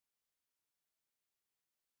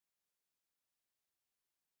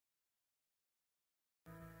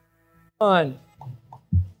On.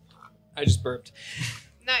 I just burped.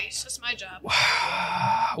 Nice. That's my job.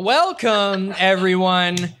 Welcome,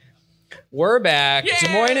 everyone. We're back. Des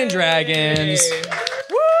Moines and Dragons.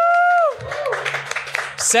 Woo!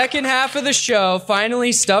 Second half of the show.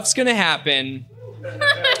 Finally, stuff's going to happen.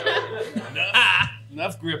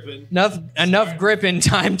 Enough gripping. Enough gripping.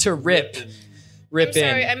 Time to rip. Rip I'm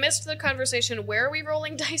sorry, in. I missed the conversation. Where are we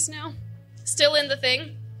rolling dice now? Still in the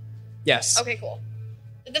thing? Yes. Okay, cool.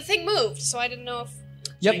 The thing moved, so I didn't know if...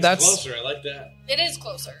 Yep, Thing's that's... closer. I like that. It is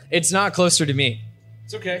closer. It's not closer to me.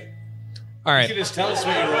 It's okay. All You right. can just tell us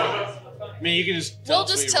what you roll. I mean, you can just tell We'll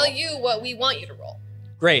us just what tell roll. you what we want you to roll.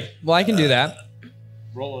 Great. Well, I can do that.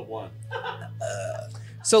 Roll a 1.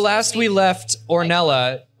 So last we left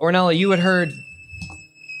Ornella. Ornella, you had heard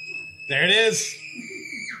There it is.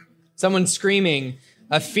 someone screaming,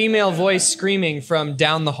 a female voice screaming from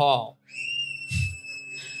down the hall.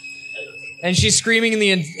 And she's screaming in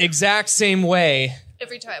the exact same way.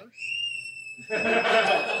 Every time.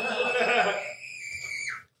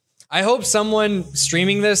 I hope someone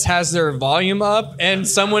streaming this has their volume up and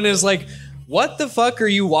someone is like, what the fuck are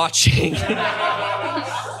you watching?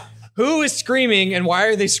 Who is screaming and why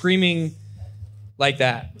are they screaming like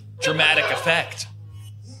that? Dramatic effect.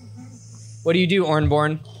 What do you do,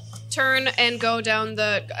 Ornborn? Turn and go down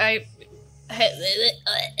the...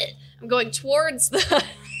 I'm going towards the...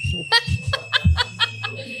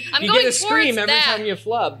 I'm You going get a scream towards every that. time you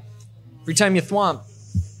flub. Every time you thwomp.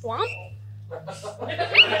 Thwomp?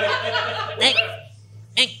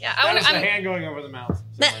 Yeah, That was the I'm... hand going over the mouth.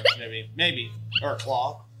 somewhere, maybe. Or a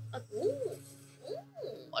claw. Ooh,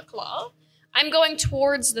 a claw. I'm going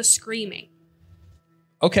towards the screaming.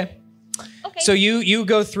 Okay. Okay. So you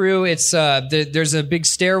go through. It's there's a big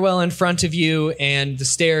stairwell in front of you, and the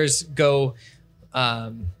stairs go.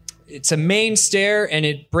 It's a main stair, and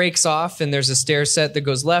it breaks off, and there's a stair set that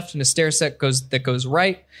goes left, and a stair set that goes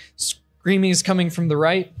right. Screaming is coming from the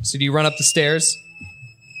right. So do you run up the stairs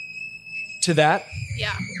to that?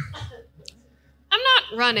 Yeah. I'm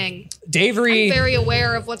not running. Davery, I'm very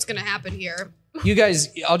aware of what's going to happen here. you guys,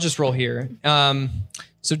 I'll just roll here.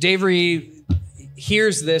 So Davery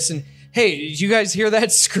hears this, and hey, did you guys hear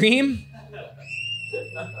that scream?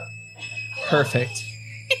 Perfect.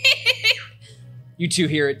 You two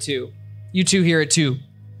hear it too. You two hear it too.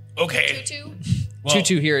 Okay. Tutu? Well,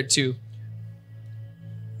 Two hear it too.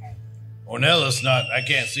 Ornella's not. I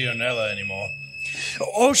can't see Ornella anymore.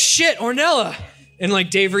 Oh shit, Ornella! And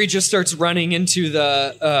like Davery just starts running into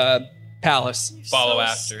the palace. Follow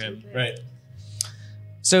after him. Right.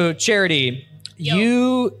 So Charity,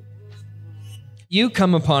 Yo. you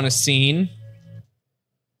come upon a scene.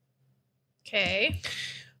 Okay.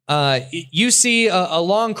 You see a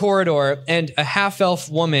long corridor and a half-elf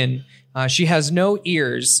woman. She has no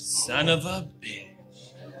ears. Son of a bitch.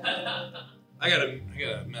 I got a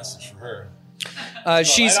message for her.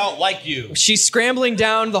 She's I don't like you. She's scrambling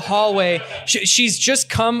down the hallway. She's just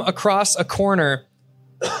come across a corner,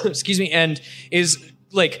 excuse me, and is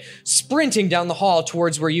like sprinting down the hall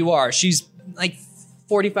towards where you are. She's like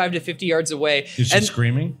 45 to 50 yards away. Is she And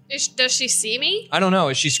screaming? Does she see me? I don't know.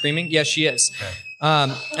 Is she screaming? Yes, she is.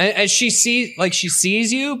 As she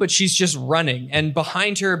sees you, but she's just running. And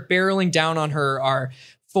behind her, barreling down on her, are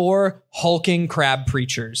 4 hulking crab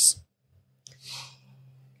preachers.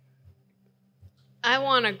 I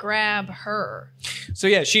want to grab her. So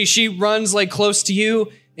yeah, she runs like close to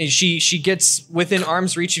you, and she gets within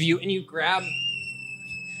arm's reach of you, and you grab.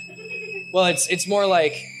 Well, it's more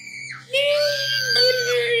like.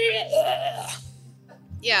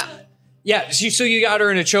 Yeah. Yeah, so you got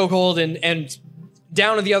her in a chokehold, and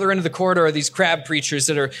down at the other end of the corridor are these crab preachers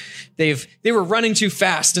that they were running too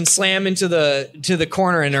fast and slam into the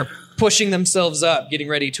corner and are pushing themselves up, getting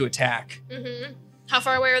ready to attack. Mm-hmm. How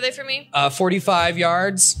far away are they from me? 45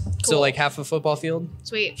 yards, so Cool. like half a football field.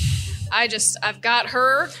 Sweet. I've got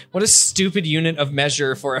her. What a stupid unit of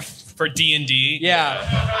measure for a. For D&D.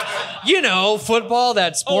 Yeah. You know, football,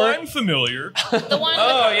 that Oh, sport. I'm familiar. The one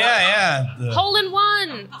Oh, with yeah. hole in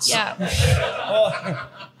one. Yeah.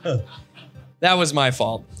 That was my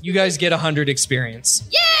fault. You guys get 100 experience.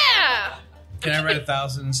 Yeah. Can I write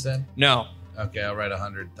 1,000 instead? No. Okay, I'll write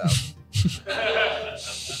 100,000.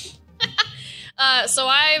 So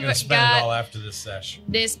I'm gonna I've spend it all got after this session.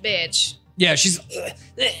 this bitch. Yeah,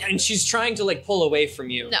 she's trying to like pull away from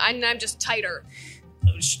you. No, I'm just tighter.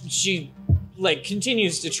 She like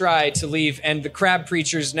continues to try to leave, and the crab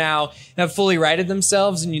preachers now have fully righted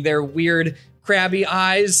themselves, and their weird crabby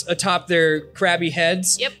eyes atop their crabby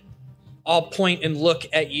heads Yep. all point and look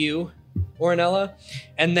at you, Ornella,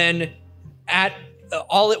 and then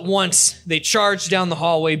all at once they charge down the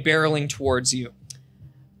hallway, barreling towards you.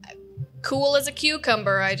 cool as a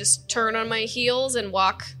cucumber, I just turn on my heels and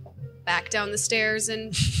walk back down the stairs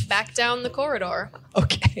and back down the corridor.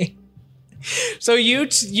 Okay. So you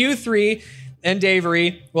three and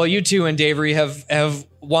Davery, well, you two and Davery have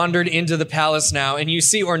wandered into the palace now, and you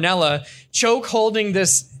see Ornella choke holding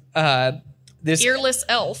this Earless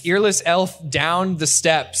elf. earless elf down the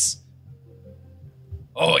steps.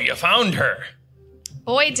 Oh, you found her.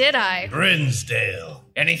 Boy, did I. Brinsdale.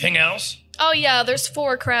 Anything else? Oh yeah, there's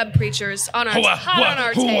 4 crab creatures on our hot on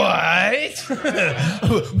our tail.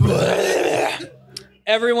 What?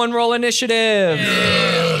 Everyone roll initiative.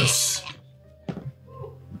 Yes.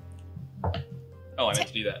 Oh, I meant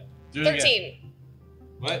to do that. Do it again. 13.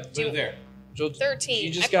 What? Put it there. 13.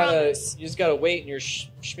 You just I gotta promise. wait in your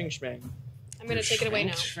schming schmang. I'm gonna take it away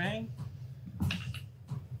now. Shrang?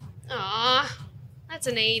 Aw, that's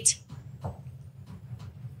an 8.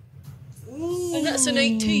 And that's an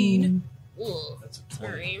 18.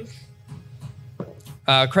 Sorry.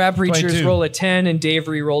 Crab creatures 22. roll a 10 and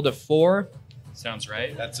Davery rolled a 4. Sounds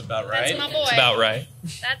right. That's about right. That's my boy. It's about right.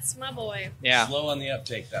 That's my boy. Yeah. Slow on the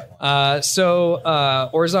uptake, that one. So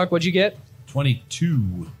Orzak, what'd you get?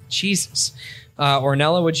 22. Jesus.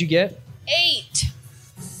 Ornella, what'd you get? 8.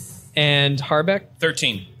 And Harbeck?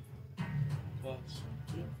 13.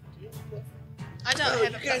 I don't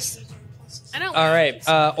have a plus. I don't. All right,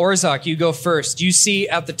 Orzak, you go first. You see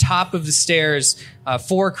at the top of the stairs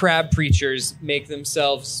 4 crab preachers make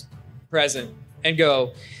themselves present and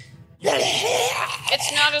go,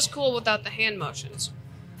 It's not as cool without the hand motions.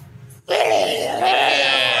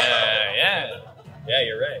 Yeah,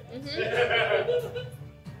 you're right.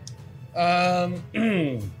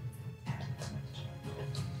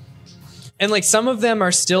 and like some of them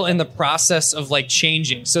are still in the process of like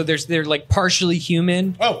changing. So they're like partially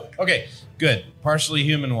human. Oh, okay. Good. Partially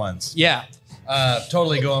human ones. Yeah.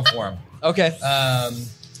 Totally going for them. Okay.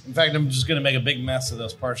 In fact, I'm just going to make a big mess of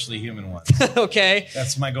those partially human ones. Okay.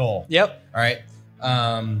 That's my goal. Yep. All right.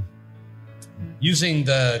 Using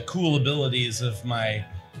the cool abilities of my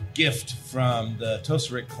gift from the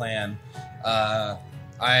Tosarik clan,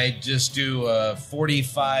 I just do a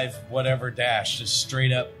 45 whatever dash, just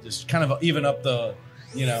straight up, just kind of even up the,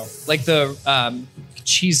 Like the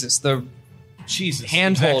the Jesus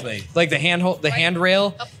handhold, exactly. like the handhold, the Right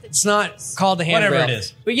handrail. up the It's not cheese. called the handrail. Whatever it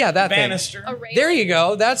is. But yeah, that thing. Banister. A rail? There you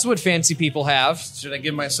go. That's what fancy people have. Should I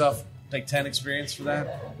give myself like 10 experience for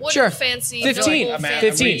that? What Sure. fancy 15. noble I'm fancy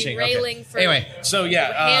 15. reaching, okay. railing for Anyway, so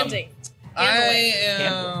yeah, handing. I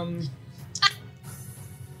Handling. am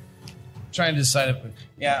trying to decide if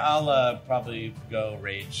I'll probably go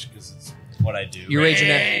rage because it's what I do. You're raging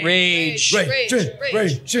at rage. Rage.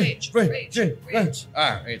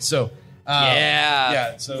 All right, so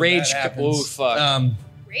Yeah. so Rage. that happens. Oh fuck.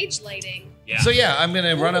 Rage lighting. Yeah. So yeah, I'm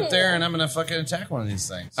gonna run up there and I'm gonna fucking attack one of these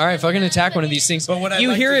things. All right, fucking attack one of these things. But what I'd you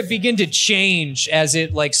like hear to- it begin to change as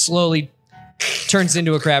it like slowly turns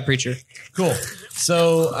into a crab preacher. Cool.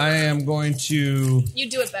 So I am going to. You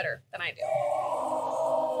do it better than I do.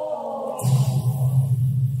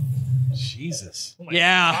 Jesus.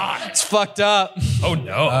 Yeah, it's fucked up. Oh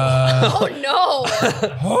no. Oh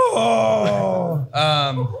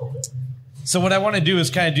no! So what I want to do is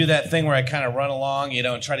kind of do that thing where I kind of run along,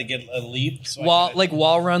 and try to get a leap. So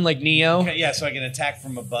Wall run like Neo. Okay, yeah, so I can attack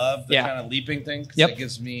from above, the Yeah. kind of leaping thing. 'Cause Yep. That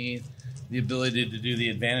gives me the ability to do the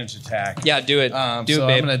advantage attack. Yeah, do it. Do So it,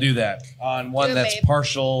 babe. I'm going to do that on one Do it, that's babe.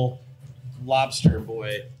 partial lobster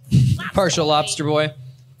boy. Partial lobster boy.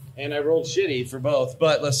 And I rolled shitty for both,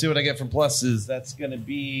 but let's see what I get from pluses. That's going to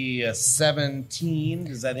be a 17.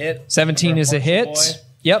 Does that hit? 17 For is a partial hit. boy?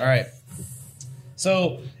 Yep. All right.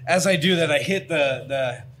 So as I do that, I hit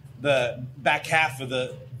the back half of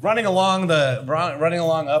the running along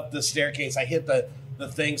up the staircase. I hit the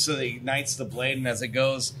thing so that it ignites the blade, and as it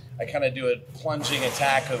goes, I kind of do a plunging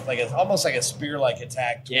attack of almost like a spear-like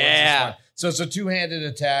attack. Towards Yeah. this one. So it's a two-handed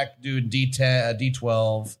attack. Do D10,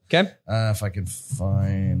 D12. Okay. If I can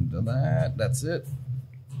find that, that's it.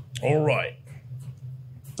 All right.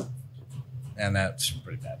 And that's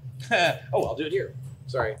pretty bad. I'll do it here.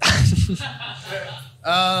 Sorry. 8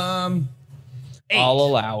 I'll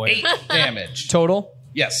allow it. 8 damage. Total?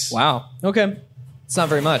 Yes. Wow. Okay. It's not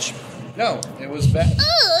very much. No, it was bad.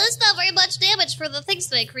 Oh, that's not very much damage for the things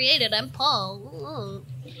that I created. I'm Paul. Oh.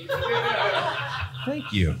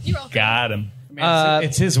 Thank you. You're welcome. Got him. I mean,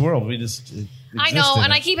 it's his world. We just. I know,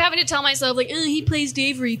 and I keep having to tell myself he plays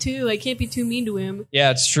Davery too. I can't be too mean to him.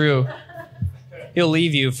 Yeah, it's true. He'll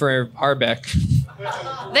leave you for Harbeck.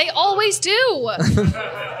 They always do.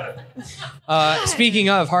 Speaking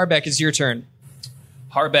of, Harbeck, it's your turn.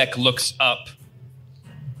 Harbeck looks up.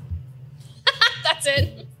 That's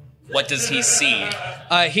it. What does he see?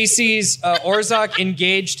 He sees Orzhok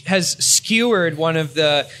engaged, has skewered one of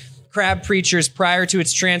the crab creatures prior to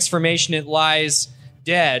its transformation. It lies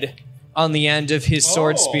dead on the end of his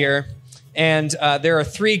sword spear. And there are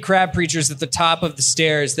 3 crab creatures at the top of the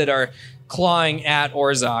stairs that are clawing at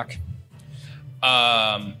Orzhok.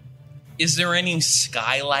 Is there any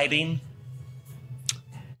skylighting?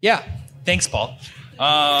 Yeah. Thanks, Paul.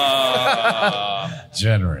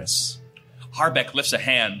 Generous. Harbeck lifts a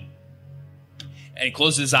hand and he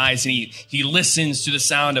closes his eyes and he listens to the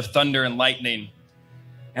sound of thunder and lightning.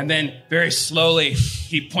 And then very slowly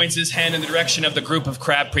he points his hand in the direction of the group of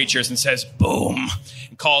crab creatures and says, boom,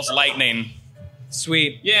 and calls lightning.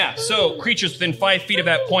 Sweet. Yeah, so creatures within 5 feet of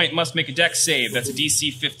that point must make a dex save. That's a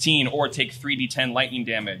DC 15 or take 3d10 lightning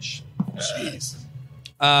damage. Jeez.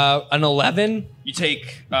 An 11? You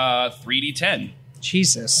take 3d10.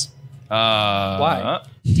 Jesus. Why?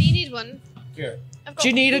 Do you need one? Here. I've got Do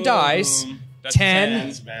you need a dice? That's 10,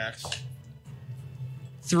 10's max.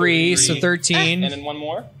 3, so 13. And then one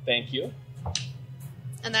more. Thank you.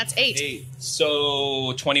 And that's 8. 8.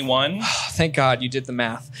 So 21. Thank God you did the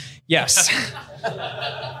math. Yes.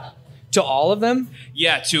 To all of them?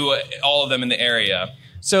 Yeah, to all of them in the area.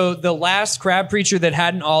 So the last crab creature that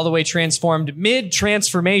hadn't all the way transformed,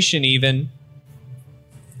 mid-transformation even,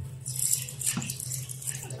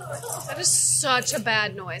 That is such a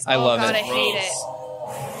bad noise. I love God, it. I hate it.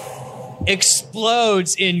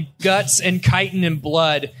 explodes in guts and chitin and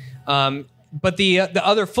blood. But the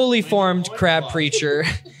other fully formed crab creature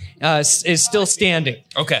is still standing.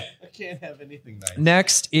 Okay. I can't have anything nice.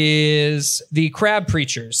 Next is the crab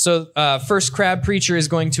preachers. So first crab preacher is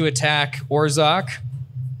going to attack Orzhok.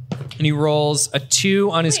 And he rolls a 2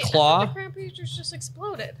 on his Wait, I claw. thought the crab creatures just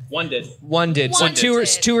exploded. One did. One did. So One two are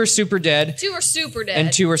did. super dead. 2 are super dead.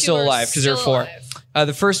 And 2 are still alive because there are 4.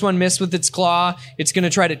 The first one missed with its claw. It's going to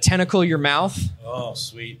try to tentacle your mouth. Oh,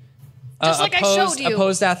 sweet. Just like I showed you.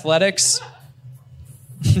 Opposed athletics.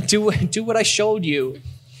 do what I showed you.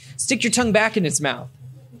 Stick your tongue back in its mouth.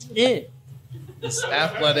 It's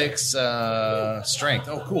athletics, strength.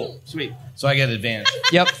 Oh, cool. Sweet. So I get advantage.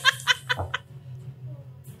 Yep.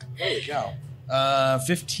 There you go.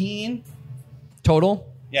 15? Total.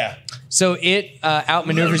 Yeah. So it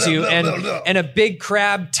outmaneuvers you, and a big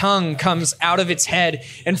crab tongue comes out of its head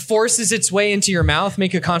and forces its way into your mouth.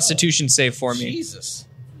 Make a Constitution save for me. Jesus.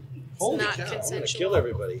 Not cow, I'm gonna consensual. kill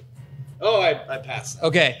everybody. Oh, I passed that.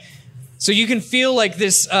 Okay. So you can feel like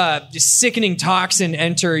this sickening toxin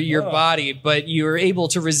enter your body, but you're able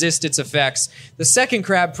to resist its effects. The second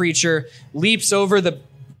crab preacher leaps over the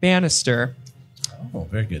banister. Oh,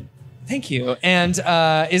 very good. Thank you. And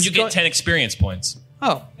is You get 10 experience points.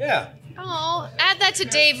 Oh, Yeah. Oh, add that to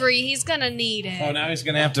Davery. He's gonna need it. Oh, now he's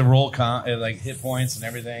going to have to roll like hit points and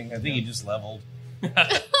everything. I think he just leveled.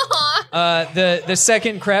 the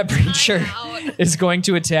second crab preacher out. is going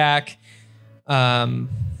to attack Harbeck.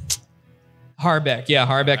 Yeah,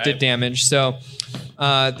 Harbeck did damage. So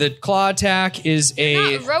the claw attack is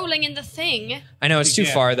Not rolling in the thing. I know it's too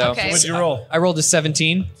Yeah. far though. Okay. What'd you roll? I rolled a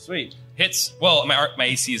 17, Sweet. Hits. Well, my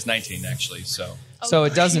AC is 19, actually, so. so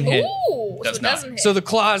it doesn't hit. Ooh, Does so it not. doesn't hit. So the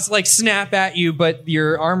claws like snap at you, but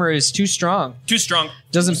your armor is too strong. Too strong.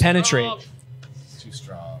 Doesn't penetrate. Oh, Too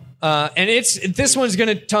strong. And this one's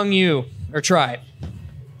gonna tongue you or try.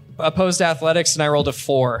 Opposed athletics, and I rolled a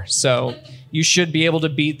 4, so you should be able to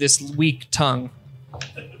beat this weak tongue.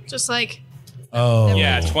 just like Oh.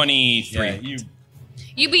 Yeah, 23. Yeah, you.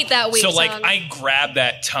 you beat that weak So, like, tongue. I grab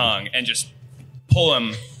that tongue and just pull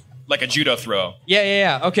him like a judo throw.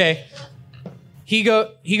 Yeah. Okay. He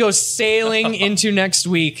goes sailing into next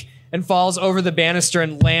week and falls over the banister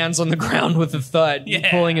and lands on the ground with a thud, Yeah.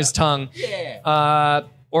 pulling his tongue. Yeah.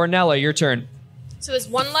 Ornella, your turn. So there's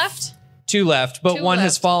one left. 2 left, but 2 one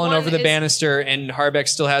has left. fallen One over the is- banister, and Harbeck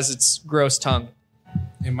still has its gross tongue.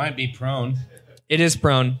 It might be prone. It is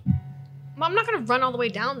prone. Well, I'm not gonna run all the way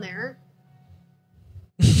down there.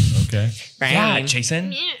 Okay. Yeah,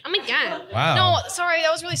 Jason. Yeah, oh my god. Wow. No, sorry,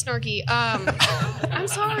 that was really snarky. I'm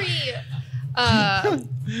sorry. I'm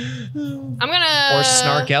gonna Or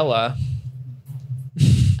Snarkella.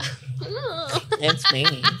 It's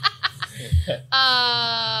me.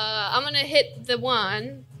 I'm gonna hit the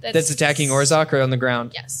one That's attacking Orzhok or on the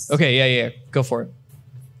ground? Yes. Okay, yeah. Go for it.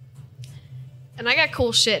 And I got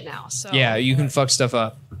cool shit now, so Yeah, you can fuck stuff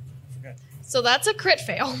up. So that's a crit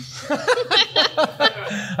fail.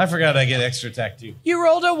 I forgot I get extra attack too. You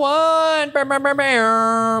rolled a 1. Brr, brr, brr,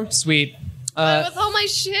 brr. Sweet. But with all my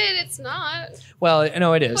shit, it's not. Well,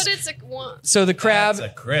 no, it is. But it's a 1. So the crab.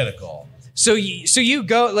 That's a critical. So you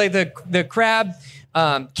go like the crab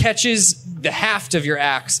catches the haft of your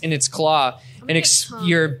axe in its claw, and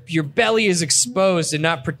your belly is exposed and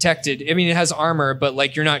not protected. I mean, it has armor, but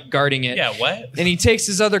like you're not guarding it. Yeah, what? And he takes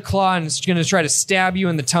his other claw and is going to try to stab you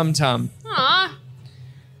in the tum-tum. Aw.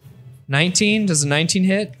 19? Does a 19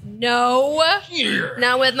 hit? No.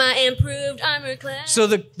 Not with my improved armor class. So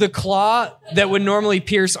the claw that would normally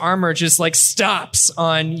pierce armor just like stops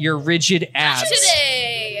on your rigid abs.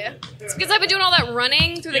 Today. It's because I've been doing all that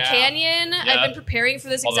running through the canyon. Yeah. I've been preparing for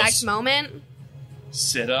this All exact those- moment.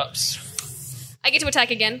 Sit-ups. I get to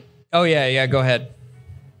attack again. Oh yeah, go ahead.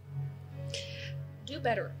 Do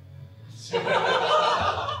better.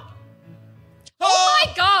 Oh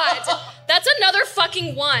my god! That's another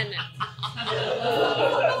fucking 1.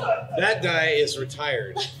 That die is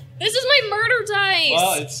retired. This is my murder dice.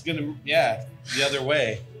 Well, it's gonna, the other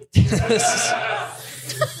way.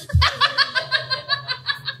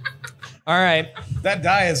 All right. That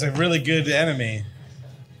die is a really good enemy.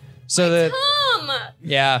 So the Come.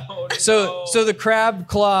 yeah. So the crab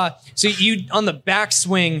claw. So you on the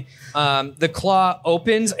backswing, the claw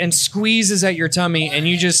opens and squeezes at your tummy, and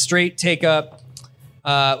you just straight take up.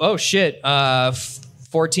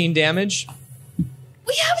 14 damage.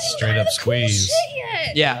 We haven't Straight even up done the cool squeeze. shit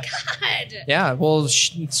yet. Yeah. God. Yeah. Well,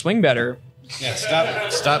 swing better. Yeah, stop.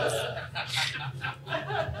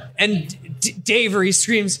 And Davery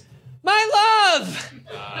screams, "My love!"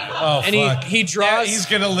 Oh, And fuck. he draws. He's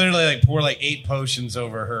gonna literally like pour like 8 potions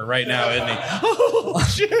over her right now, isn't he? Oh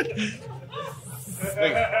shit!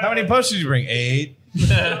 Wait, how many potions did you bring? 8.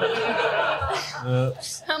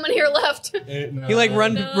 How many are left? He like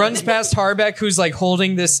runs past Harbeck, who's like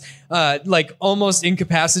holding this like almost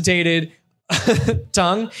incapacitated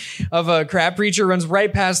tongue of a crab preacher, runs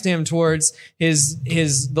right past him towards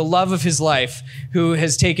the love of his life, who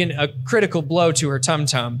has taken a critical blow to her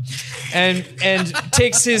tum-tum, and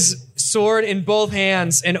takes his sword in both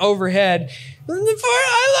hands and overhead. I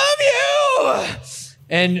love you,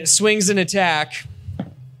 and swings an attack.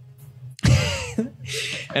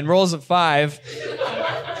 And rolls a 5.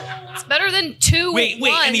 It's better than 2 Wait,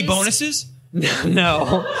 ones. any bonuses?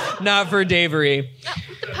 No, not for Davery.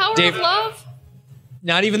 The power Dave- of love?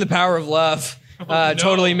 Not even the power of love.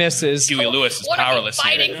 Totally misses. Huey Lewis is What are we powerless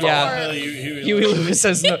fighting here. for? Yeah. Huey Lewis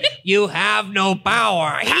says, no, "You have no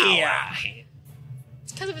power here."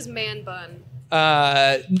 It's because of his man bun.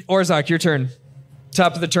 Orzak, your turn.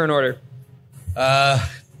 Top of the turn order.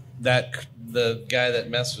 The guy that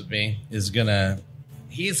messed with me is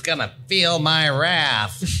he's gonna feel my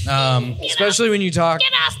wrath. Especially when you talk.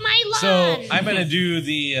 Get off my lawn! So I'm gonna do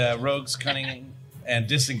the rogue's cunning and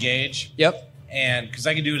disengage, Yep. and because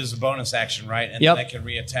I can do it as a bonus action, right? And Yep. then I can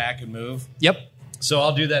reattack and move. Yep. So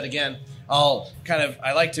I'll do that again.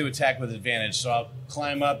 I like to attack with advantage, so I'll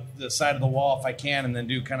climb up the side of the wall if I can, and then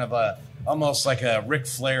do kind of almost like a Ric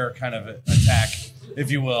Flair kind of attack,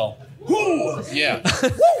 if you will. Woo! Yeah.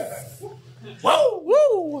 Woo!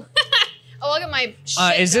 Woo! Oh, look at my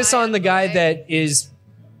shit Is this on the guy that is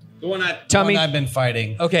The one Tummy- I've been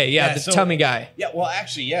fighting. okay? Yeah, the tummy guy. Yeah, well,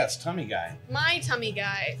 actually, yes, tummy guy. My tummy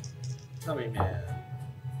guy. Tummy man.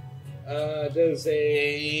 Does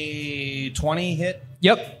a 20 hit?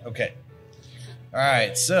 Yep. Okay. All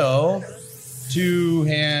right, so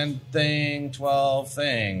 2-hand thing, 12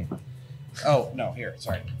 thing. Oh, no, here,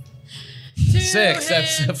 sorry. 6,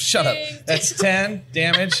 that's, shut up. That's 10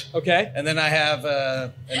 damage. Okay. And then I have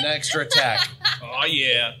an extra attack. Oh,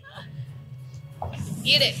 yeah.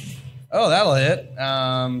 Eat it. Oh, that'll hit.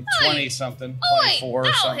 20 something, 24 or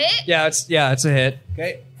that'll something. hit. Yeah, it's a hit.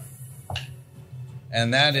 Okay.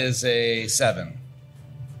 And that is a 7.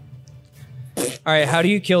 All right, how do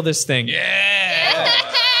you kill this thing? Yeah.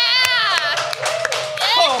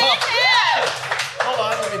 Hold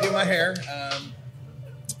on, let me do my hair.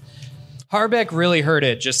 Harbeck really hurt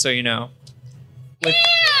it, just so you know. Yeah.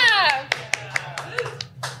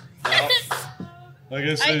 I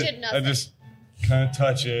guess I did nothing. I just kind of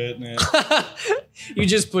touch it. And You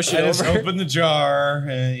just push it I just over. open the jar,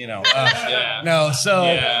 and Yeah. No, so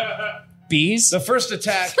Yeah. Bees? the first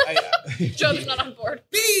attack. Joe's not on board.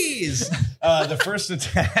 Bees. The first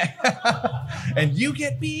attack, and you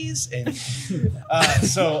get bees. And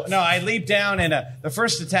so no, I leap down, and the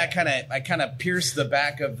first attack I kind of pierce the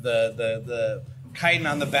back of the chitin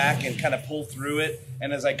on the back and kind of pull through it.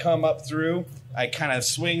 And as I come up through, I kind of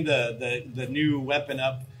swing the new weapon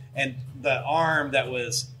up, and the arm that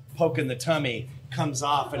was poking the tummy comes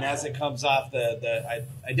off, and as it comes off, I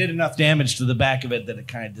did enough damage to the back of it that it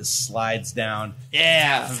kind of just slides down.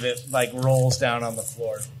 Yeah. Half of it like rolls down on the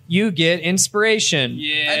floor. You get inspiration.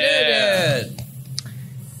 Yeah. I did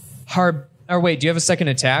it. Wait, do you have a second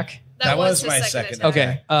attack? That was his my second second.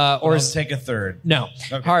 attack. Okay. Or Or take a third. no.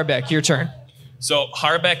 Okay. Harbeck, your turn. So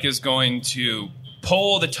Harbeck is going to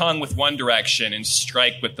pull the tongue with one direction and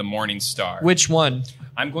strike with the Morning Star. Which one?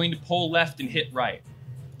 I'm going to pull left and hit right.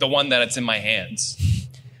 The one that's in my hands.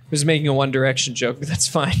 I was making a One Direction joke, but that's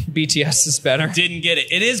fine. BTS is better. Didn't get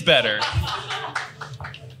it. It is better.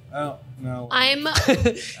 Oh, no. I'm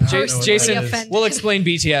Jason, offended. we'll explain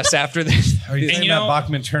BTS after this. Are you And saying you that know-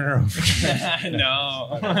 Bachman Turner over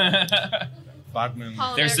No. Bachman?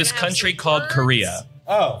 Paul and I There's are this gonna have country some called words. Korea.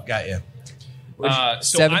 Oh, got you.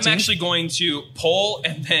 So 17? I'm actually going to pull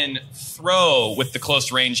and then throw with the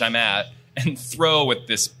close range I'm at, and throw with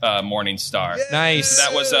this Morning Star. Nice. So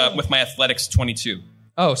that was with my athletics 22.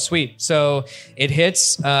 Oh, sweet. So it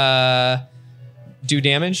hits. Do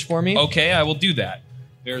damage for me. Okay, I will do that.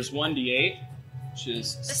 There's 1d8, which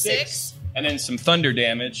is A 6. and then some thunder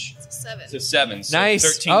damage. 7. To 7, so Nice.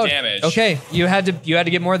 13 damage. Okay, you had to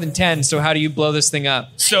get more than 10. So how do you blow this thing up?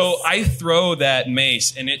 So I throw that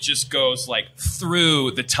mace, and it just goes like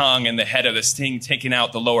through the tongue and the head of this thing, taking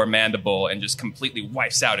out the lower mandible, and just completely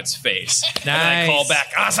wipes out its face. And then I Nice. call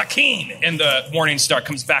back Azakin, and the Morning Star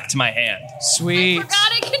comes back to my hand. Sweet. Forgot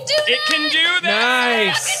I can do that. It can do that.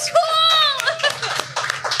 Nice. Cool.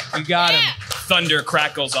 You got him. Thunder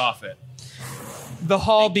crackles off it. The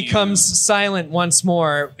hall Thank you. becomes silent once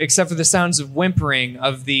more, except for the sounds of whimpering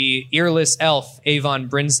of the earless elf Avon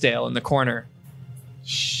Brinsdale in the corner.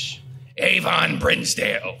 Avon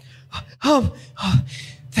Brinsdale.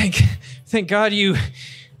 Thank God you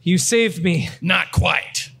saved me. Not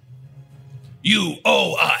quite. You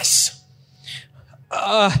owe us.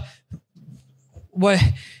 What?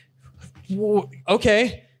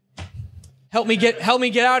 Okay. Help me get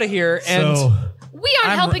out of here. And So We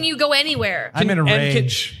aren't helping you go anywhere. I'm in a and can-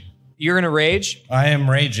 rage. you're in a rage. I am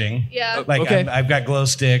raging. Yeah. Like Okay. I've got glow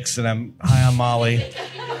sticks and I'm high on Molly.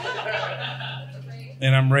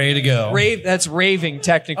 And I'm ready to go. That's raving,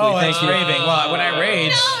 technically. Oh, Thank that's you. raving. Well, when I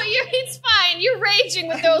rage, It's fine. You're raging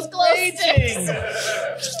with those glow sticks.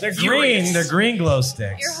 they're Furious. green. They're green glow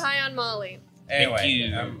sticks. You're high on Molly. Anyway,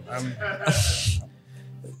 you.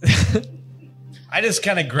 I just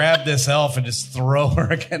kind of grab this elf and just throw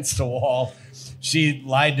her against the wall. She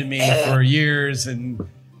lied to me for years, and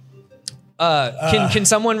Can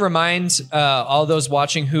someone remind all those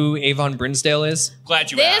watching who Avon Brinsdale is?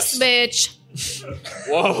 Glad you This asked. bitch,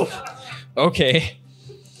 Whoa. Okay.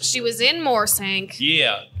 she was in Morsank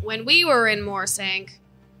Yeah. when we were in Morsank.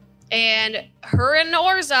 And her and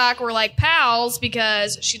Orzak were like pals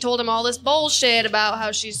because she told him all this bullshit about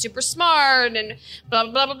how she's super smart and blah,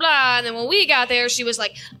 blah, blah, blah. And then when we got there, she was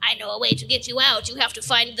like, I know a way to get you out. You have to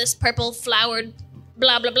find this purple flowered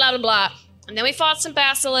blah, blah, blah, blah, blah. And then we fought some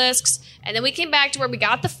basilisks. And then we came back to where we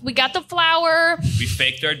got the flower. We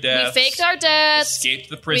faked our deaths. We faked our deaths. Escaped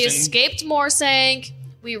the We prison. escaped Morsank.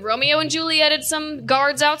 We Romeo and Julieted some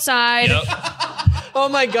guards outside. Yep. Oh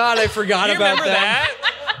my God, I forgot You about remember that?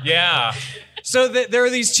 Yeah. So there were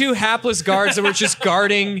these two hapless guards that were just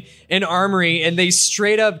guarding an armory, and they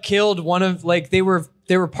straight up killed one of they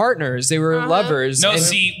were partners, they were lovers. No, and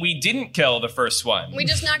see, we didn't kill the first one. We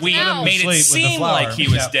just knocked We him out. made Sleep it with the seem flower. like he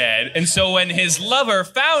was Yeah. dead. And so when his lover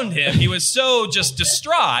found him, he was so just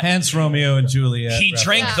distraught. hence Romeo and Juliet. He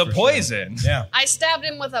drank Yeah. the For sure. poison. Yeah. I stabbed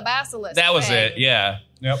him with a basilisk. That was Okay. it, yeah.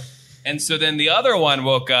 Yep. And so then the other one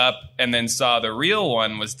woke up and then saw the real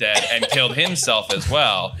one was dead and killed himself as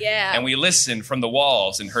well. Yeah. And we listened from the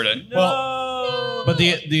walls and heard a no. Well, but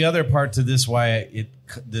the other part to this why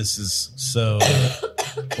this is so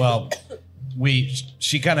well.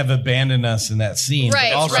 She kind of abandoned us in that scene.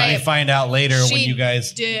 Right, But also, right. we find out later when She you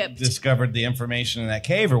guys dipped. discovered the information in that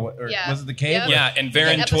cave, or Yeah. was it the cave? Yep. Yeah, and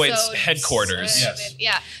Varen The Toyd's episodes, headquarters. Yes.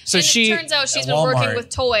 Yeah. So and she- it turns out she's At been working Walmart. with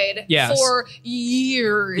Toyd Yes. for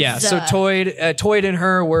years. yeah, so Toyd and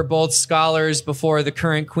her were both scholars before the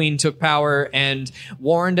current queen took power and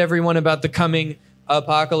warned everyone about the coming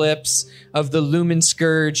apocalypse of the Lumen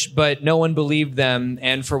Scourge, but no one believed them,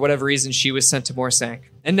 and for whatever reason, she was sent to Morsank.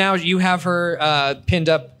 And now you have her pinned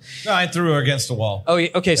up. No, I threw her against the wall. Oh,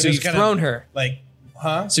 okay, so I you've just kinda, thrown her. Like,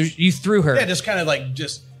 huh? So you threw her. Yeah, just kind of like they're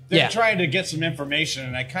Yeah. trying to get some information,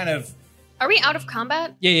 and I kind of Are we out of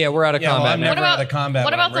combat? Yeah, we're out of well, combat I'm now. never out of combat.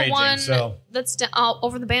 What when about I'm the raging, one So that's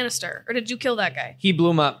over the banister? Or did you kill that guy? He blew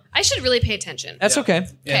him up. I should really pay attention. That's okay.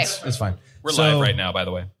 yeah, it's fine. We're So- live right now, by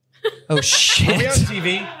the way. Oh Are we on shit!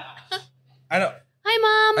 TV? I don't.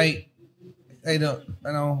 Hi, Mom. I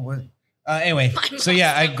know what. Anyway, so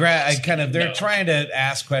yeah, I kind of they're trying to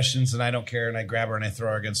ask questions, and I don't care, and I grab her and I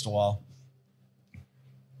throw her against a wall.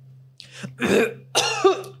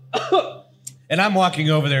 And I'm walking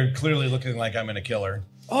over there, clearly looking like I'm going to kill her.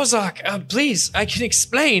 Ozark, please, I can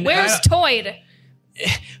explain. Where's Toyd?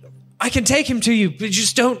 I can take him to you, but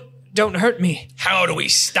just don't hurt me. How do we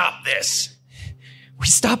stop this? We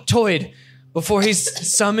stop Toyd before he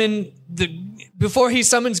summons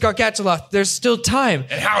Gargataloth. There's still time.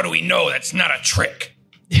 And how do we know that's not a trick?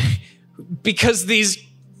 Because these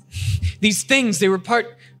things, they were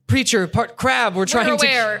part preacher, part crab, were trying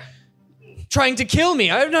to kill me.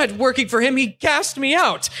 I'm not working for him. He cast me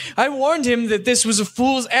out. I warned him that this was a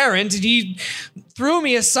fool's errand, and he threw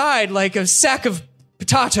me aside like a sack of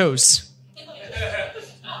potatoes.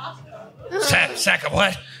 Sack of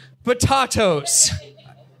what? Potatoes.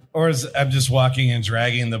 Or I'm just walking and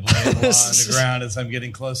dragging the blade along the ground as I'm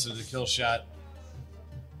getting closer to kill shot.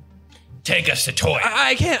 Take us to Toyd.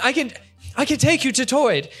 I can take you to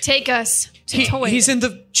Toyd. Take us to Toyd. He's in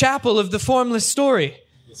the chapel of the formless story.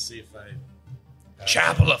 Let's see if I...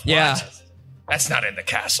 Chapel of what? Yeah. That's not in the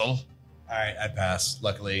castle. All right, I pass.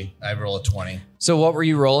 Luckily, I roll a 20. So what were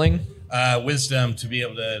you rolling? Wisdom to be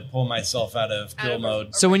able to pull myself out of kill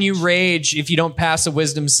mode. So when you rage, if you don't pass a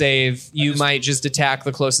wisdom save, you might just attack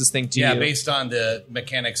the closest thing to you. Yeah, based on the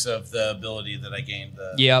mechanics of the ability that I gained.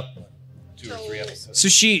 Yep. 2 or 3 episodes. So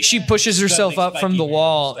she pushes herself up from the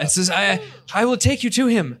wall and says, I will take you to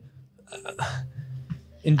him.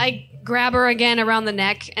 I grab her again around the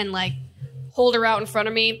neck and like hold her out in front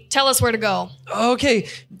of me. Tell us where to go. Okay,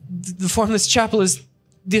 the formless chapel is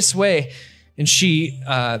this way. And she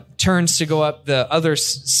turns to go up the other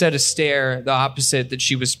set of stair, the opposite that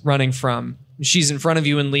she was running from. She's in front of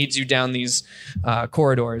you and leads you down these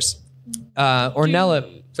corridors.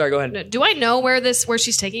 Ornella, sorry, go ahead. Do I know where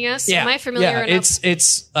she's taking us? Yeah. Am I familiar enough?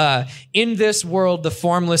 It's in this world, the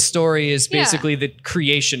formless story is basically the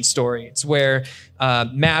creation story. It's where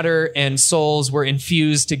matter and souls were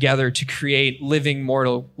infused together to create living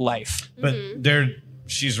mortal life. But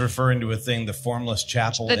she's referring to a thing, the formless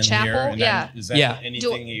chapel The in chapel? here. And Yeah. Is that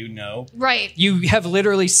anything you know? Right. You have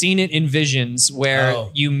literally seen it in visions where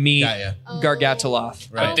you meet got ya.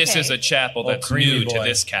 Gargataloth. But this is a chapel that's creamy new to boy.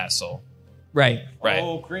 this castle. Right. Right.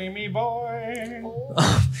 Oh, creamy boy.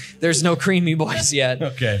 There's no creamy boys yet.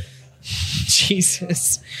 Okay.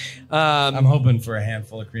 Jesus. I'm hoping for a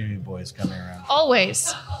handful of creamy boys coming around.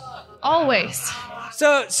 Always.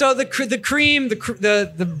 So the cream,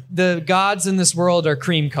 the gods in this world are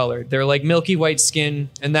cream colored. They're like milky white skin,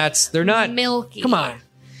 and they're not milky. Come on.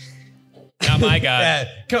 Not my god. Yeah,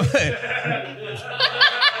 come on.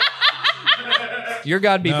 Your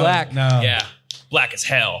god be black. No. Yeah. Black as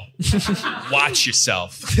hell. Watch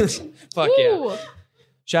yourself. Fuck yeah.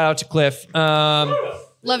 Shout out to Cliff.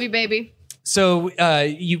 Love you, baby. So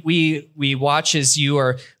we watch as you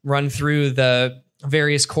are run through the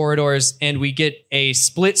various corridors, and we get a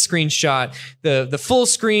split screen shot. The full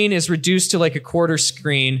screen is reduced to like a quarter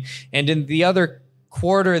screen, and in the other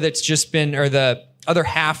quarter that's just been, or the other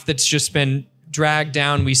half that's just been dragged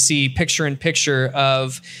down, we see picture in picture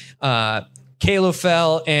of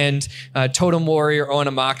Kalofel and Totem Warrior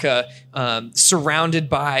Onamaka surrounded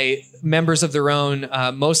by members of their own,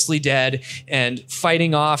 mostly dead, and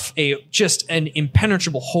fighting off an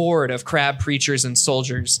impenetrable horde of crab preachers and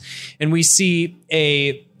soldiers. And we see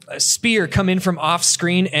a spear come in from off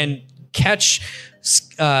screen and catch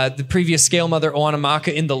the previous Scale Mother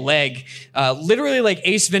Onamaka in the leg, literally like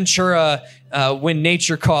Ace Ventura when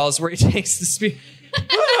nature calls, where he takes the spear.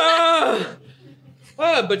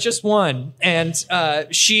 But just one. And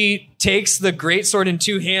she takes the greatsword in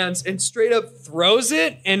 2 hands and straight up throws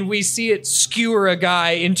it, and we see it skewer a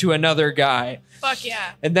guy into another guy. Fuck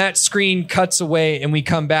yeah. And that screen cuts away, and we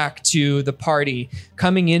come back to the party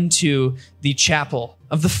coming into the chapel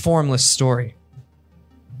of the formless story.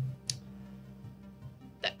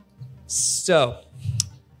 So,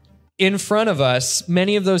 in front of us,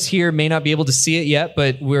 many of those here may not be able to see it yet,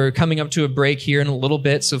 but we're coming up to a break here in a little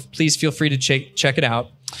bit, so please feel free to check it out.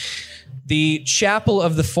 The Chapel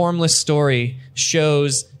of the Formless Story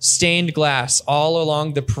shows stained glass all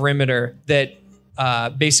along the perimeter that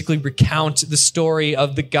basically recount the story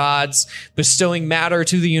of the gods bestowing matter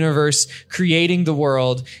to the universe, creating the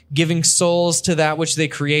world, giving souls to that which they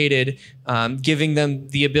created, giving them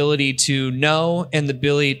the ability to know and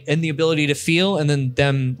the ability to feel, and then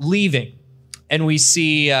them leaving. And we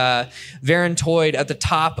see Varen Toyd at the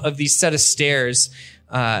top of these set of stairs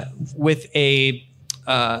with at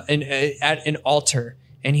an altar,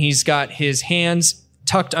 and he's got his hands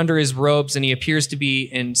tucked under his robes, and he appears to be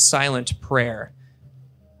in silent prayer.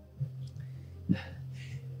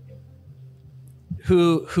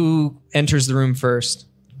 Who enters the room first?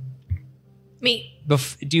 Me.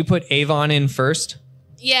 Do you put Avon in first?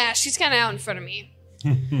 Yeah, she's kind of out in front of me.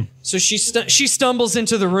 So she stumbles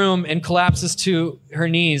into the room and collapses to her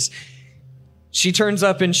knees. She turns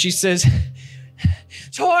up and she says,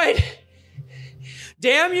 Toyd,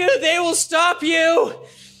 damn you, they will stop you.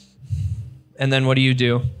 And then what do you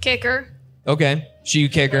do? Kick her. Okay, you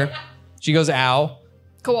kick her. She goes, ow.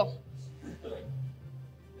 Cool.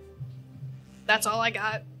 That's all I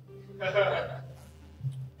got.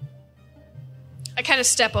 I kind of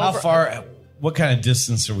step over. How far? What kind of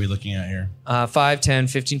distance are we looking at here? 5, 10,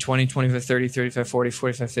 15, 20, 25, 30, 35, 40,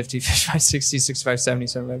 45, 50, 55, 60, 65, 70,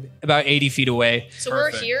 75, about 80 feet away. So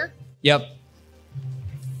Perfect. we're here. Yep.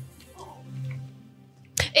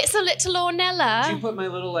 It's a little Ornella. Did you put my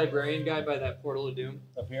little librarian guy by that portal of doom?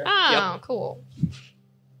 Up here? Oh, Yep. cool.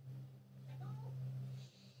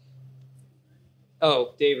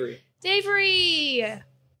 Oh, Davery. Davery.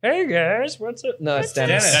 Hey guys, what's up? No, it's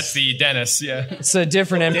Dennis. Dennis. That's the Dennis, yeah. It's a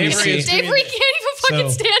different Davery NPC. is- Davery can't even fucking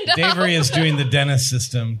stand up. Davery is doing the Dennis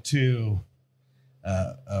system to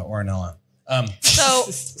Ornella. So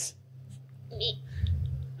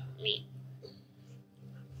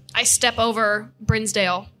I step over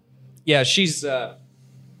Brinsdale. Yeah, she's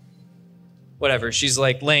whatever. She's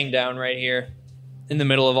like laying down right here in the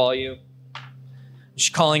middle of all you. She's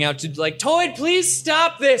calling out to like, Toyd, please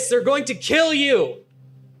stop this. They're going to kill you.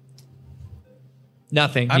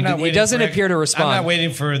 Nothing. He waiting doesn't for appear to respond. I'm not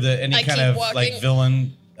waiting for any I kind keep of walking. like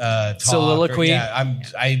villain talk. Soliloquy?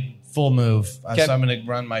 I full move. Okay. So I'm going to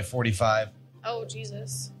run my 45. Oh,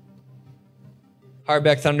 Jesus.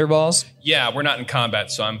 Hardback Thunderballs. Yeah, we're not in combat,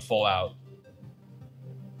 so I'm full out.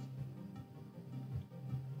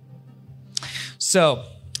 So,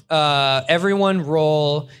 everyone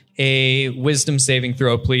roll a wisdom saving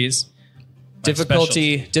throw, please.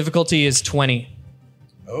 Difficulty is 20.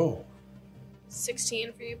 Oh.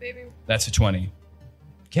 16 for you, baby. That's a 20.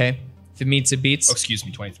 Okay. If it meets, it beats. Oh, excuse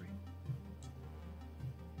me, 23.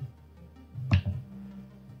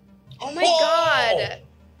 Oh my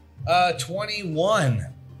God. 21.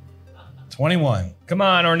 21. Come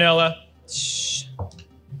on, Ornella. It's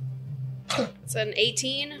an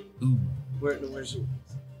 18. Where's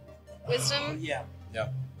Wisdom. Yeah.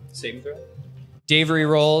 saving throw? Davery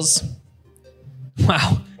rolls.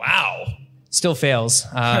 Wow. Wow. Still fails.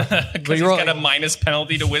 Because But he's you roll, got a minus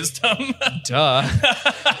penalty to wisdom. duh.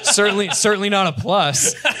 certainly not a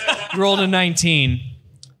plus. You rolled a 19.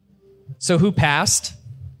 So who passed?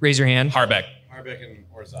 Raise your hand. Harbeck. Harbeck and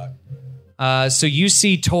Orzak. So you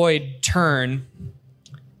see Toyd turn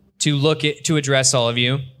to address all of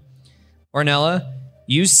you. Ornella,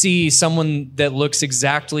 you see someone that looks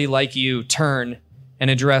exactly like you turn and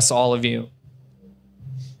address all of you.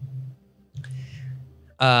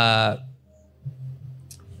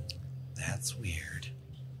 That's weird.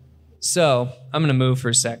 So I'm gonna move for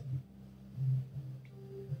a sec.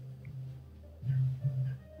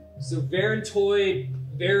 So Baron Toyd,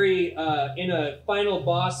 very in a final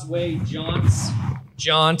boss way,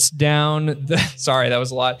 jaunts down the. Sorry, that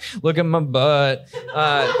was a lot. Look at my butt.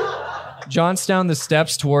 Jaunts down the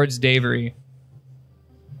steps towards Davery.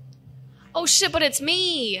 Oh shit, but it's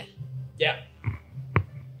me. Yeah.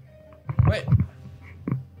 Wait.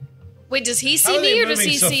 Wait, does he How see are they me or does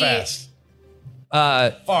moving he so see? fast?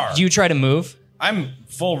 Far. You try to move. I'm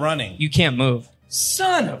full running. You can't move.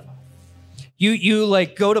 Son of. You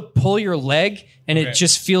like go to pull your leg, and Okay. it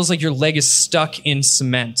just feels like your leg is stuck in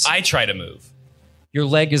cement. I try to move. Your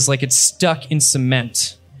leg is like it's stuck in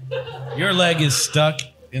cement. Your leg is stuck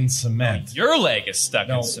in cement. Your leg is stuck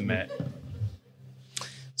No. in cement.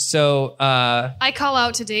 So I call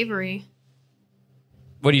out to Davery.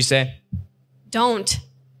 what do you say? Don't.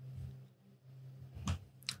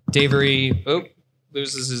 Davery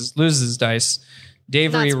loses his dice. Not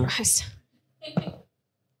Davery surprised.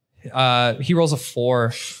 he rolls a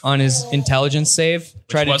 4 on his intelligence save.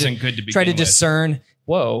 Which wasn't good to Try to begin with. discern.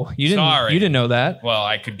 Whoa, you Sorry. didn't know that. Well,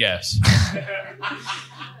 I could guess.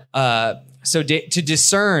 So to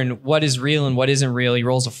discern what is real and what isn't real, he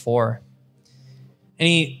rolls a 4. And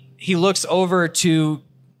he looks over to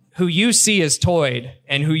who you see as Toyd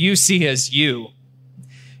and who you see as you.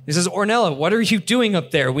 He says, Ornella, what are you doing up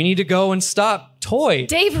there? We need to go and stop Toyd.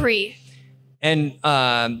 Davery. And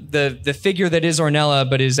the figure that is Ornella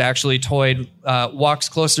but is actually Toyd walks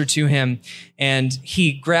closer to him, and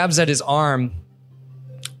he grabs at his arm,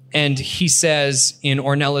 and he says in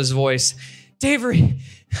Ornella's voice, Davery,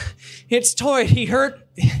 it's Toyd. He hurt.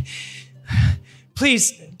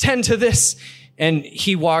 Please tend to this. And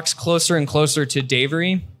he walks closer and closer to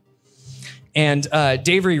Davery. And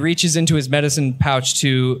Davery reaches into his medicine pouch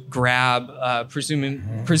to grab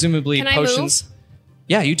presumably Can I potions.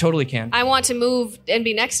 Yeah, you totally can. I want to move and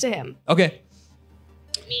be next to him. Okay.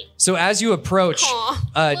 me. So as you approach,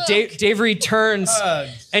 Aw, Davery turns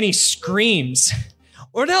and he screams,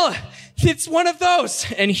 Ornella, it's one of those.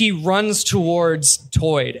 And he runs towards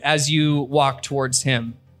Toyd as you walk towards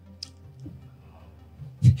him.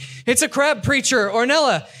 It's a crab preacher,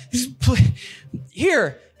 Ornella.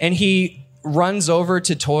 Here. And he runs over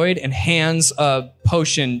to Toyd and hands a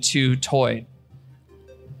potion to Toyd.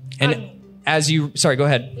 And sorry, go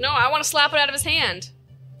ahead. No, I want to slap it out of his hand.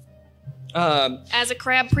 As a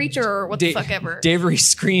crab preacher or what the fuck ever. Davery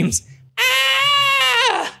screams,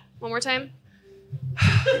 ah! One more time.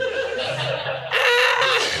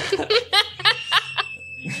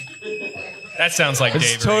 That sounds like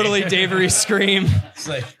It's Davery. totally Davery's scream. It's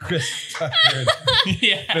like Chris Tucker in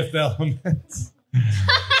Yeah. Fifth Element.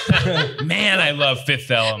 Man, I love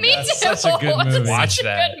Fifth Element. Me too. such a good movie. Watch Such a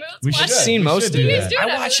that. good movie. We Watch should it. Seen we most should of do it. that. do it I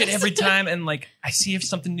after watch it this. every time, and like I see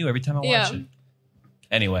something new every time I Yeah. watch it.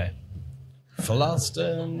 Anyway.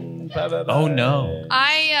 Philoston. Oh no.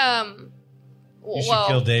 You should well,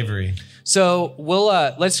 kill Davery. So we'll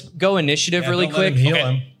let's go initiative really Don't let quick. him heal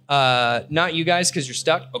Okay. him. Not you guys because you're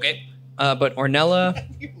stuck. Okay. But Ornella,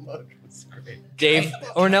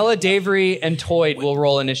 Ornella, Davery, and Toyd will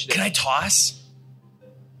roll initiative. Can I toss?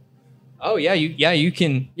 Oh yeah, you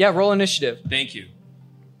can. Yeah, roll initiative. Thank you.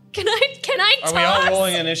 can I Are toss? we all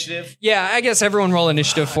rolling initiative? Yeah, I guess everyone roll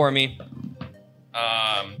initiative for me.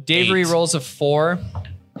 Davery 8. rolls a 4.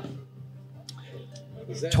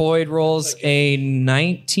 Toyd rolls a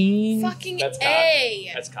 19. Fucking That's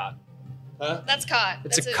A. That's cocked. That's caught.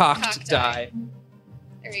 It's That's a cocked die.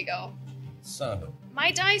 There you go. Son of a...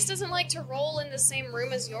 My dice doesn't like to roll in the same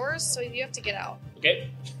room as yours, so you have to get out. Okay.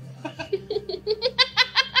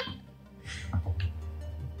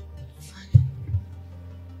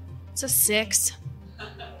 It's a 6.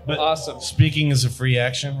 But Awesome. speaking is a free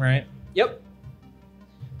action, right? Yep.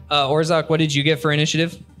 Orzak, what did you get for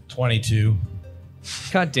initiative? 22.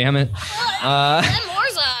 God damn it. I'm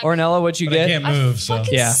Orzak. Ornella, what'd you But I get? can't move, so...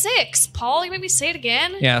 Fucking Yeah. 6. Paul, you made me say it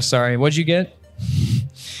again? Yeah, sorry. What'd you get?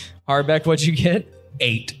 Harbeck, what'd you get?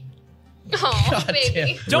 8. Oh,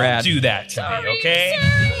 baby. Don't Rad. do that to Sorry, me, okay?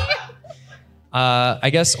 sorry. I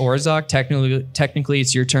guess Orzak, technically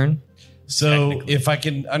it's your turn. So if I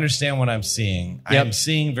can understand what I'm seeing, Yep. I'm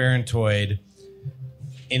seeing Varantoid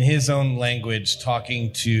in his own language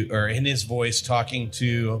talking to, or in his voice talking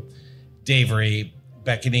to Davery,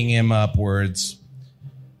 beckoning him upwards.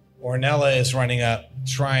 Ornella is running up,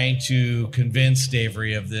 trying to convince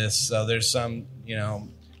Davery of this. So there's some,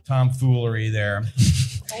 tomfoolery there.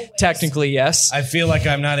 Technically, yes. I feel like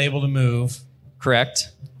I'm not able to move. Correct.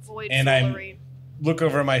 Void And I'm- foolery. Look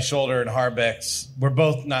over my shoulder at Harbeck's. We're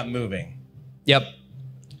both not moving. Yep.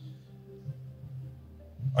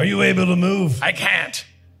 Are you able to move? I can't.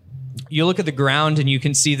 You look at the ground and you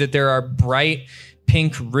can see that there are bright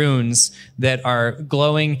pink runes that are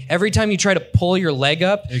glowing. Every time you try to pull your leg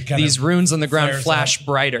up, It kind these of runes on the ground flares flash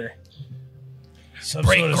brighter. Some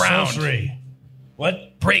Break sort of ground. sorcery.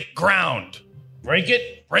 What? Break ground. Break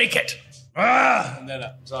it? Break it. Ah! And then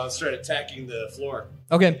so I'll start attacking the floor.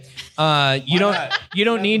 Okay. You don't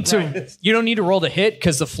not? need Right. to roll to hit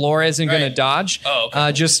because the floor isn't going to Right. dodge. Oh,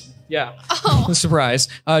 okay. Surprise.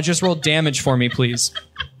 Just roll damage for me, please.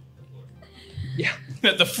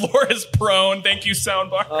 The floor is prone. Thank you,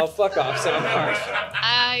 soundbar. Oh, fuck off, soundbar.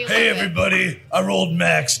 I Hey, love it. everybody. I rolled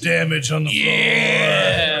max damage on the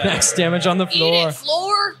Max damage on the Eat floor. it,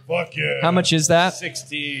 floor. floor. Fuck yeah. How much is that?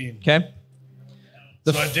 16. Okay.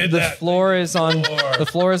 So I did the that. floor is on Floor. the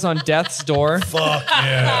floor is on death's door. Fuck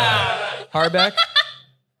yeah. Harbeck.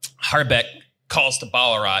 Harbeck calls to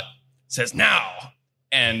Ballarat, says, now!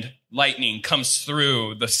 And lightning comes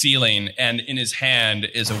through the ceiling, and in his hand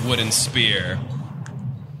is a wooden spear.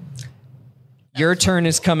 Your turn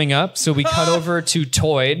is coming up, so we cut over to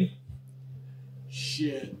Toyd.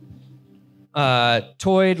 Shit.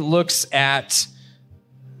 Toyd looks at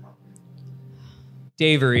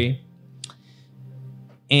Davery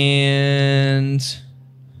and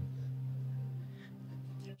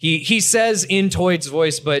he says in Toyd's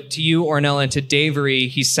voice, but to you, Ornella, and to Davery,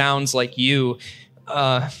 he sounds like you.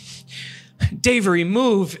 Davery,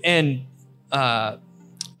 move! And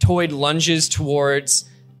Toyd lunges towards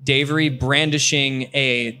Davery, brandishing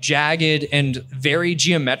a jagged and very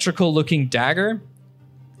geometrical looking dagger,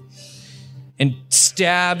 and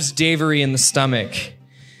stabs Davery in the stomach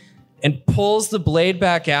and pulls the blade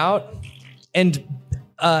back out, and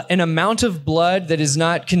an amount of blood that is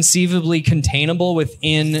not conceivably containable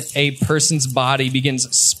within a person's body begins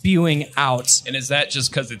spewing out. And is that just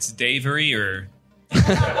because it's Davery, or...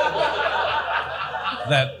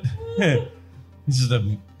 That This is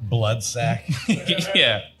the blood sack.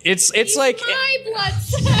 Yeah. It's like My blood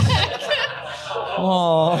sack.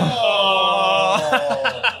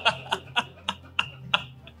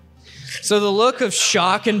 So the look of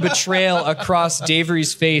shock and betrayal across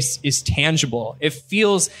Davery's face is tangible. It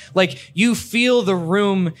feels like you feel the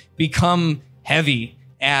room become heavy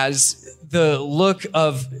as the look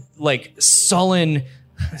of like sullen,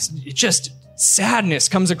 just sadness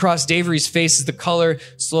comes across Davery's face as the color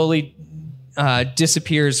slowly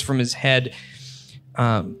disappears from his head.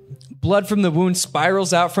 Blood from the wound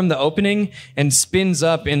spirals out from the opening and spins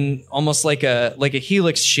up in almost like a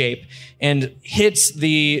helix shape and hits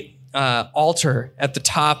the altar at the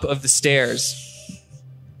top of the stairs.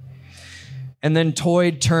 And then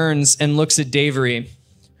Toyd turns and looks at Davery.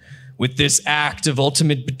 With this act of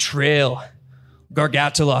ultimate betrayal,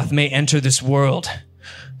 Gargatoloth may enter this world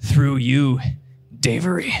through you,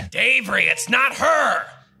 Davery. Davery, it's not her.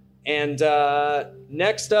 And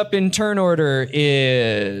next up in turn order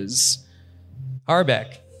is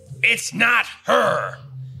Harbeck. It's not her.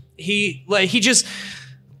 He just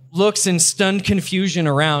looks in stunned confusion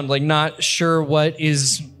around, like not sure what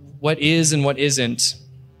is and what isn't.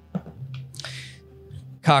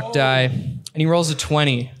 Cock die, and he rolls a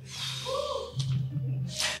 20.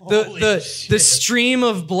 The stream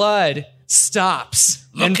of blood stops.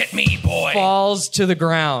 Look at me, boy. Falls to the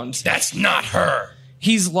ground. That's not her.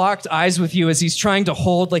 He's locked eyes with you as he's trying to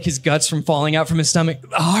hold like his guts from falling out from his stomach.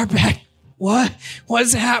 Harbeck,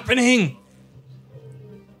 what's happening?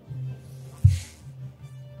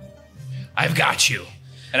 I've got you.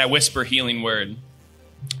 And I whisper healing word.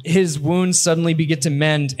 His wounds suddenly begin to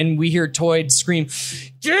mend, and we hear Toyd scream,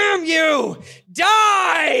 "Damn you!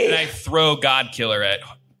 Die!" And I throw God Killer at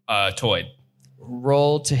Toyd.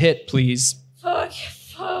 Roll to hit, please. Fuck.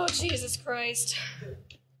 Oh, Jesus Christ.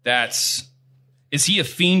 Is he a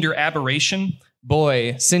fiend or aberration?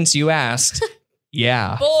 Boy, since you asked,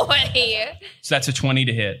 yeah. Boy. So that's a 20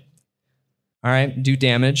 to hit. All right, do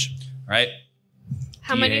damage. All right.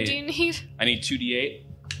 How many D8. do you need? I need 2d8.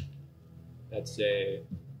 That's a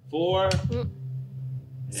 4.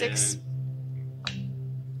 6.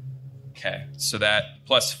 Okay, so that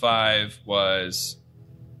plus 5 was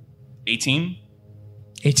 18.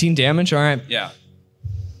 18 damage, all right. Yeah.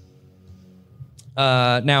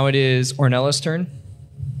 Now it is Ornella's turn.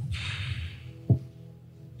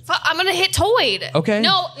 I'm gonna hit Toyd. Okay.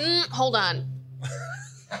 No, hold on.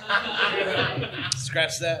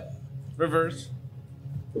 Scratch that. Reverse.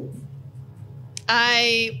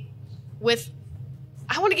 I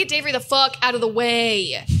want to get Davery the fuck out of the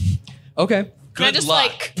way. Okay. Can I Good just,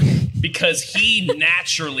 luck. Because he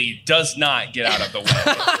naturally does not get out of the way.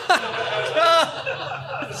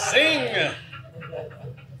 Sing.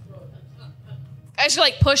 I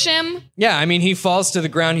should push him. Yeah, I mean, he falls to the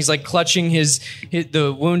ground. He's clutching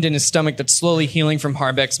the wound in his stomach that's slowly healing from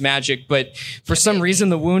Harbeck's magic. But for some reason,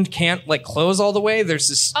 the wound can't close all the way. There's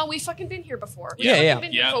this. Oh, we've fucking been here before. Yeah.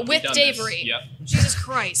 Been here before we've with done this. Davery. Yep. Jesus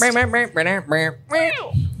Christ. Okay,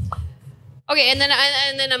 and then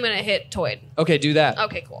I'm gonna hit Toyd. Okay, do that.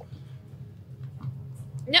 Okay, cool.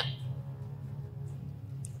 No.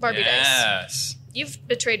 Barbie dice. Yes. You've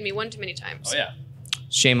betrayed me one too many times. Oh, yeah.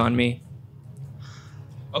 Shame on me.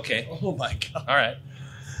 Okay. Oh my god. All right.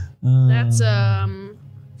 That's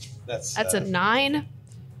That's a 9.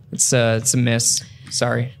 It's a miss.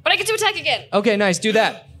 Sorry. But I get to attack again. Okay, nice. Do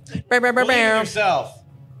that. Believe in yourself.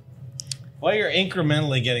 Well, you're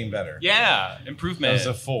incrementally getting better. Yeah. That Improvement. was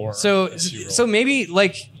a 4. So maybe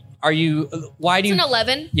are you? Why do It's you? an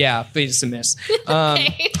 11. Yeah, but it's a miss.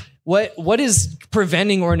 Okay. What is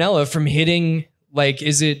preventing Ornella from hitting?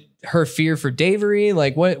 Is it her fear for Davery?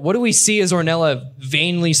 What do we see as Ornella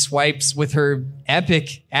vainly swipes with her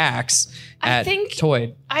epic axe at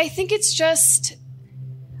Toyd? I think it's just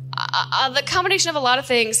the combination of a lot of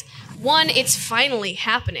things. One, it's finally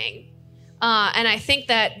happening. And I think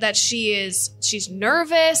that she's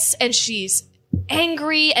nervous and she's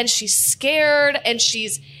angry and she's scared and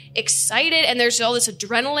she's excited and there's all this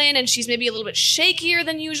adrenaline and she's maybe a little bit shakier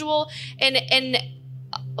than usual. And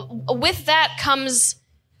with that comes,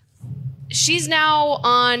 she's at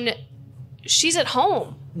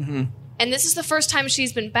home. Mm-hmm. And this is the first time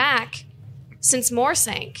she's been back since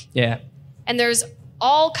Morsank. Yeah. And there's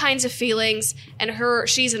all kinds of feelings and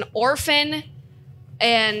she's an orphan.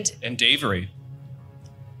 And Davery.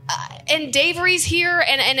 And Davery's here,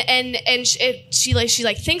 and she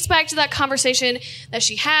thinks back to that conversation that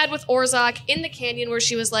she had with Orzhok in the canyon, where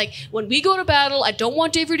she was like, "When we go to battle, I don't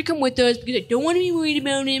want Davery to come with us because I don't want to be worried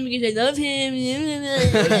about him because I love him."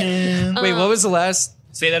 Wait, what was the last?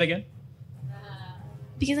 Say that again.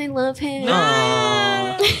 Because I love him.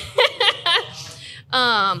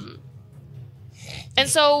 And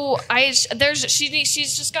so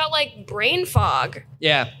she's just got like brain fog,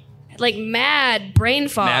 Yeah, like mad brain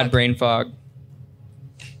fog. mad brain fog.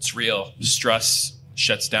 It's real. Stress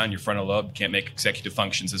shuts down your frontal lobe. Can't make executive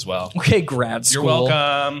functions as well. Okay, grad school. You're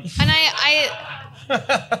welcome. And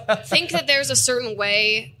I think that there's a certain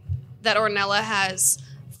way that Ornella has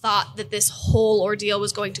thought that this whole ordeal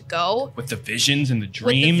was going to go. With the visions and the With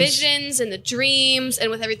dreams. the visions and the dreams and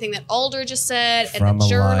with everything that Alder just said and From the a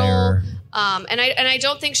journal. liar. And I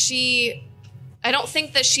don't think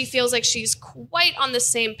that she feels like she's quite on the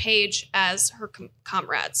same page as her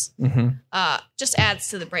comrades. Just adds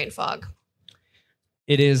to the brain fog.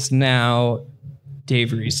 It is now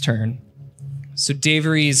Davery's turn. So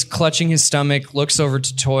Davery's clutching his stomach, looks over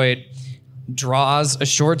to Toyd, draws a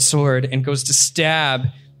short sword, and goes to stab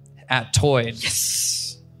at Toyd.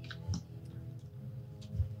 Yes.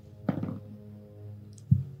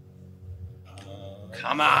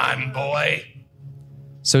 Come on, boy.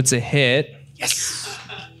 So it's a hit. Yes.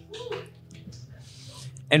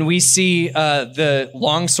 And we see the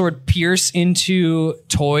longsword pierce into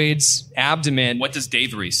Toyd's abdomen. What does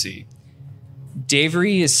Davery see?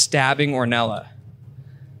 Davery is stabbing Ornella.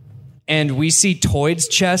 And we see Toyd's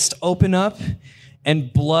chest open up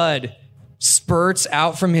and blood spurts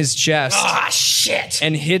out from his chest Ah, shit.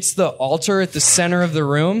 and hits the altar at the center of the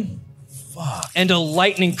room. Fuck. And a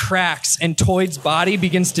lightning cracks and Toyd's body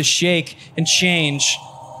begins to shake and change.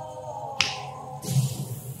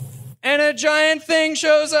 And a giant thing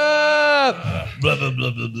shows up.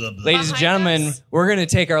 Ladies and gentlemen, us. we're going to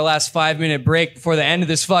take our last 5-minute break before the end of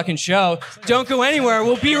this fucking show. Don't go anywhere.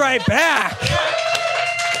 We'll be right back.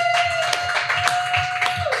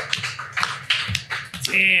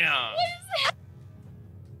 Damn.